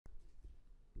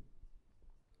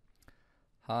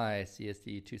Hi,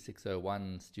 CSD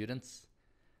 2601 students.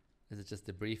 This is just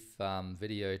a brief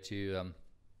video to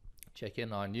check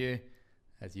in on you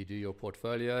as you do your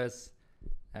portfolios.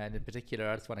 And in particular,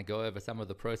 I just want to go over some of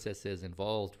the processes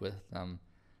involved with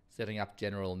setting up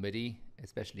General MIDI,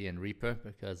 especially in Reaper,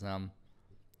 because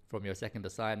from your second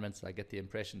assignments, I get the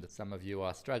impression that some of you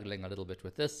are struggling a little bit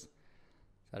with this. So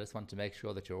I just want to make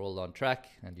sure that you're all on track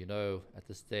and you know at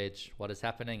this stage what is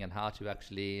happening and how to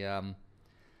actually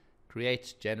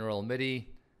create General MIDI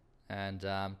and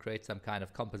create some kind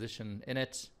of composition in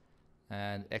it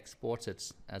and export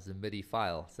it as a MIDI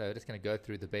file. So I'm just going to go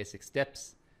through the basic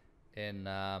steps in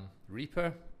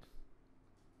Reaper.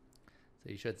 So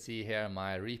you should see here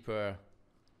my Reaper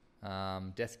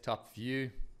desktop view.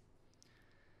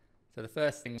 So the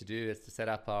first thing to do is to set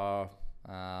up our,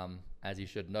 as you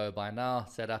should know by now,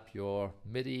 set up your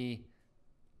MIDI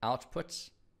output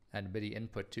and MIDI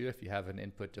input too if you have an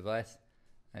input device,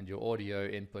 and your audio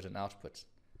input and output.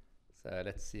 So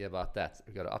let's see about that. So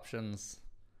we've got options,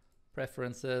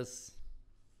 preferences.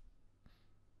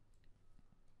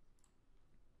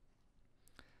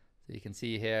 So you can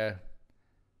see here,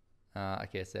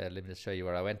 okay, so let me just show you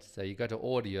where I went. So you go to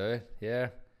audio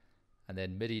here, and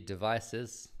then MIDI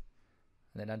devices,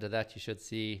 and then under that you should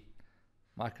see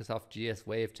Microsoft GS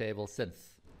Wavetable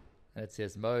Synth, and it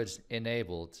says mode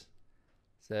enabled.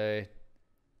 So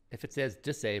if it says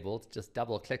disabled, just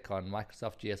double click on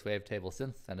Microsoft GS Wavetable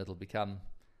Synth and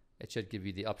it should give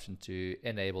you the option to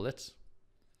enable it.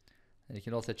 And you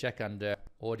can also check under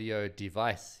audio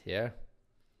device here.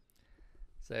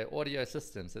 So audio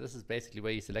system, so this is basically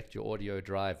where you select your audio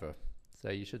driver.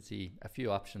 So you should see a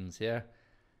few options here.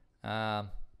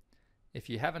 If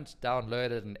you haven't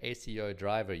downloaded an ACO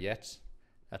driver yet,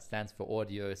 that stands for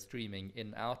audio streaming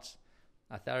in out,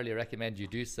 I thoroughly recommend you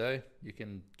do so. You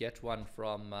can get one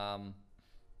from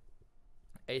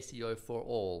ACO for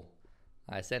All.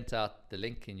 I sent out the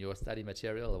link in your study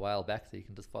material a while back, so you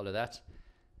can just follow that.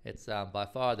 It's by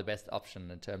far the best option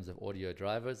in terms of audio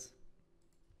drivers.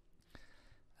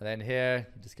 And then here,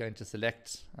 you're just going to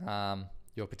select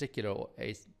your particular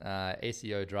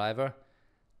ACO driver.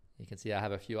 You can see I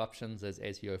have a few options. There's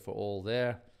ACO for All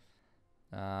there.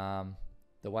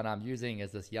 The one I'm using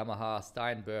is this Yamaha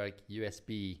Steinberg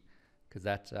USB, because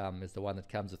that is the one that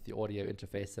comes with the audio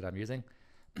interface that I'm using.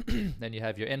 Then you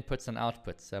have your inputs and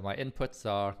outputs. So my inputs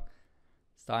are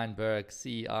Steinberg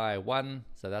CI1,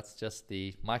 so that's just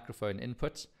the microphone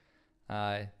input.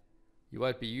 You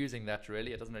won't be using that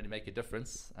really, it doesn't really make a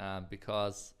difference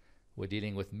because we're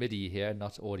dealing with MIDI here,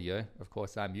 not audio. Of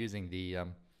course I'm using the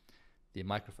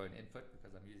microphone input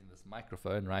because I'm using this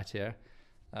microphone right here.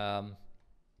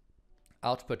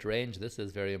 Output range, this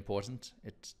is very important.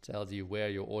 It tells you where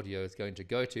your audio is going to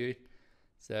go to.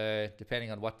 So depending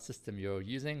on what system you're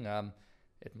using,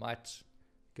 it might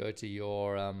go to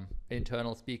your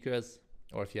internal speakers,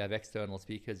 or if you have external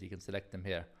speakers, you can select them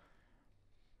here.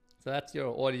 So that's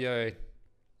your audio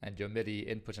and your MIDI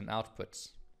input and output.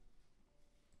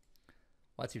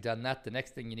 Once you've done that, the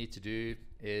next thing you need to do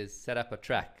is set up a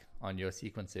track on your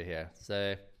sequencer here.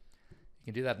 So you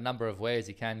can do that a number of ways.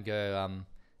 You can go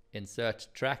insert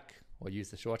track or use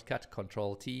the shortcut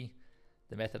Control T.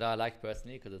 The method I like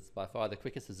personally, because it's by far the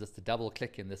quickest, is just to double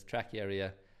click in this track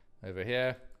area over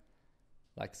here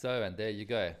like so, and there you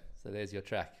go. So there's your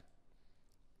track.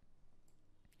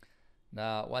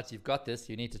 Now once you've got this,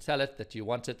 you need to tell it that you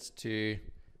want it to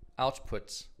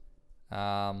output,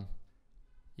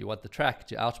 you want the track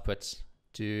to output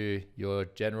to your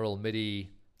General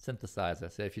MIDI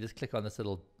synthesizer. So if you just click on this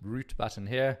little root button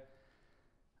here,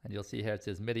 and you'll see here it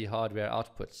says MIDI hardware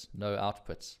output, no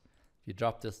output. If you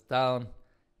drop this down,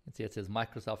 you can see it says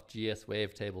Microsoft GS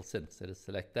Wavetable Synth. So just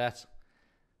select that.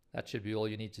 That should be all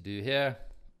you need to do here.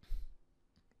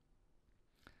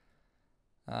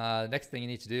 The next thing you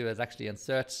need to do is actually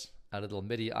insert a little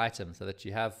MIDI item so that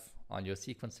you have on your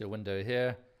sequencer window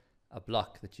here a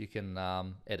block that you can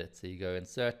edit. So you go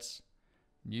insert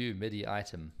new MIDI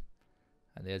item,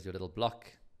 and there's your little block.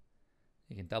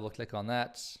 You can double click on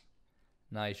that.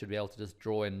 Now you should be able to just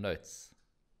draw in notes.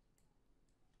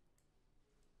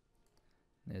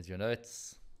 There's your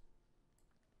notes.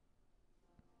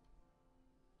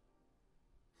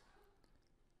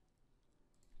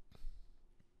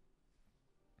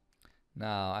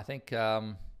 Now I think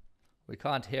we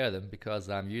can't hear them because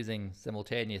I'm using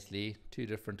simultaneously two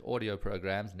different audio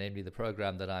programs, namely the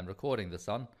program that I'm recording this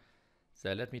on.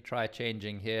 So let me try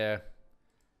changing here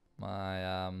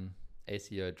my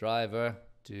ACO driver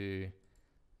to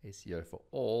ACO for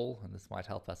All, and this might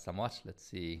help us somewhat. Let's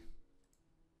see.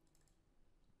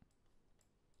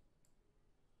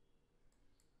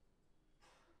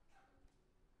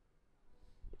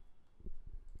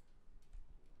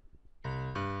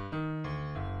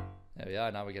 we are,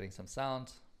 now we're getting some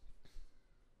sound.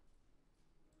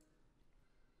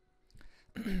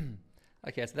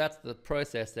 Okay, so that's the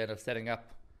process then of setting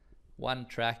up one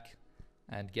track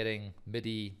and getting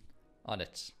MIDI on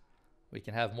it. We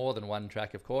can have more than one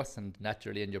track, of course, and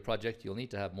naturally in your project you'll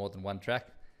need to have more than one track.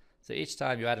 So each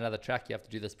time you add another track, you have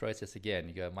to do this process again.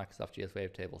 You go Microsoft GS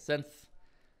Wavetable Synth,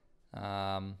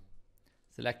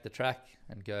 select the track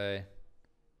and go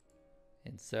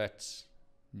insert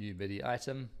new MIDI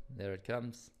item. There it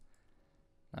comes.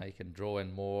 Now you can draw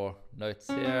in more notes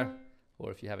here, or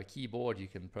if you have a keyboard you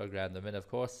can program them in, of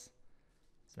course.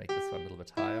 Let's make this one a little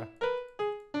bit higher.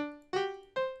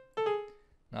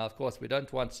 Now of course we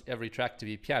don't want every track to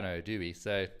be piano, do we?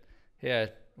 So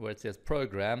here where it says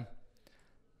program,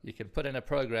 you can put in a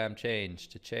program change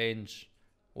to change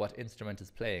what instrument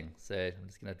is playing. So I'm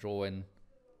just going to draw in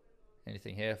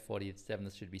anything here. 47,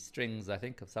 this should be strings, I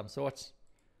think, of some sort.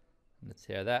 And let's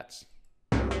hear that.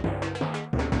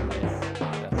 Yes,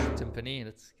 that's timpani.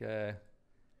 Let's go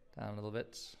down a little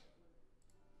bit.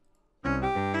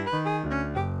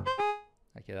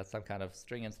 Okay, that's some kind of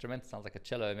string instrument. Sounds like a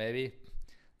cello maybe.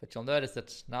 But you'll notice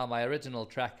that now my original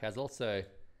track has also,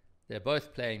 they're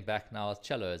both playing back now as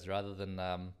cellos rather than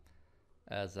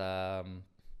as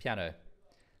piano.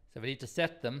 So we need to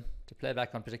set them to play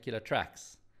back on particular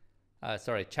tracks.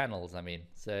 Sorry, channels, I mean.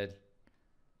 So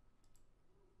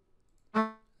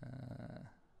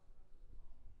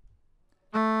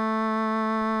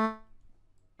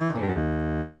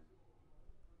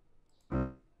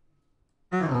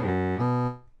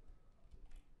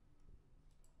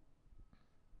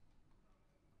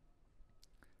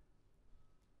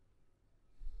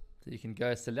you can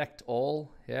go select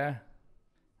all here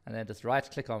and then just right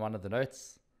click on one of the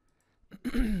notes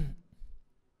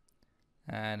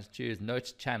and choose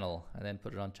note channel and then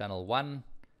put it on channel 1,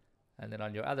 and then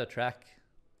on your other track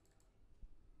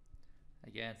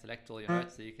again select all your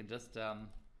notes. So you can just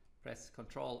press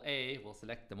Ctrl A, will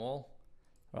select them all,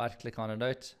 right click on a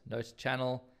note, note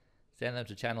channel, send them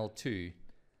to channel 2.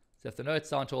 So if the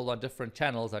notes aren't all on different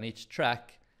channels on each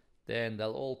track, then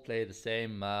they'll all play the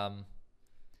same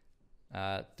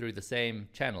through the same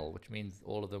channel, which means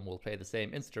all of them will play the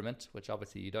same instrument, which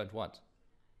obviously you don't want.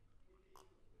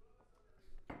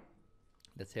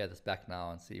 Let's hear this back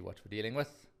now and see what we're dealing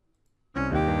with.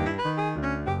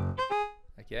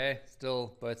 Okay,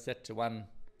 still both set to one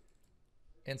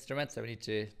instrument, so we need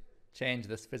to change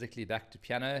this physically back to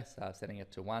piano. So I'm setting it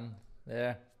to 1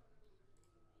 there.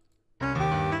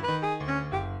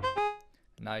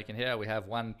 Now you can hear we have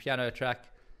one piano track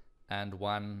and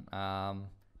one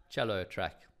cello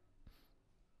track.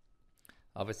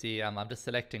 Obviously I'm just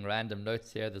selecting random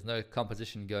notes here, there's no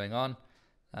composition going on,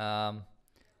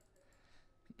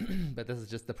 but this is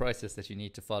just the process that you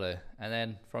need to follow. And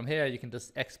then from here you can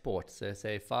just export. So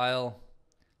say File,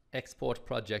 Export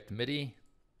Project MIDI.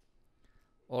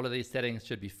 All of these settings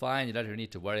should be fine, you don't really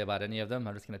need to worry about any of them.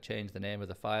 I'm just going to change the name of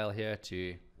the file here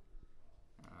to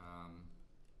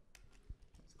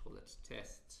let's call it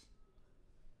test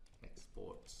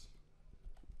export,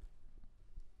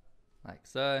 like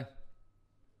so.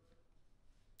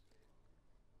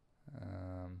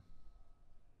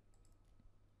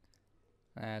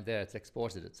 And there, it's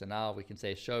exported it. So now we can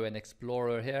say show in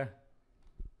Explorer here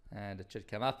and it should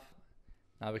come up.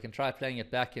 Now we can try playing it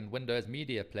back in Windows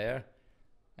Media Player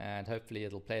and hopefully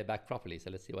it'll play it back properly. So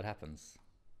let's see what happens.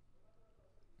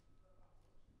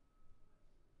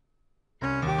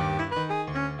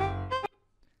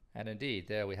 And indeed,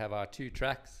 there we have our 2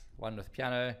 tracks, one with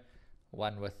piano,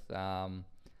 one with some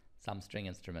string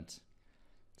instrument.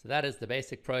 So that is the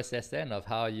basic process then of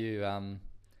how you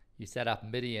you set up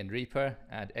MIDI in Reaper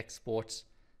and export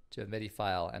to a MIDI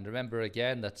file. And remember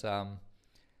again that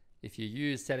if you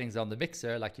use settings on the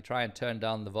mixer, like you try and turn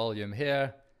down the volume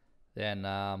here, then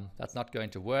that's not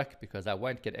going to work because that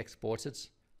won't get exported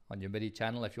on your MIDI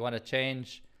channel. If you want to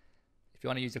change, if you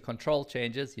want to use your control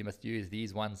changes, you must use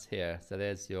these ones here. So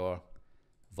there's your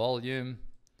volume.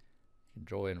 You can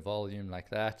draw in volume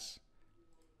like that.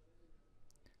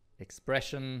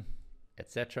 Expression,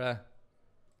 etc.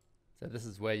 So this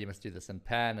is where you must do this in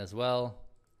pan as well.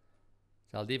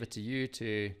 So I'll leave it to you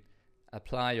to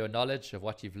apply your knowledge of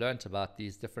what you've learned about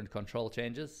these different control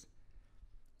changes.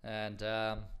 And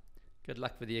good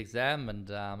luck with the exam,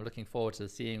 and I'm looking forward to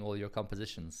seeing all your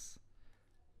compositions.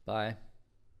 Bye.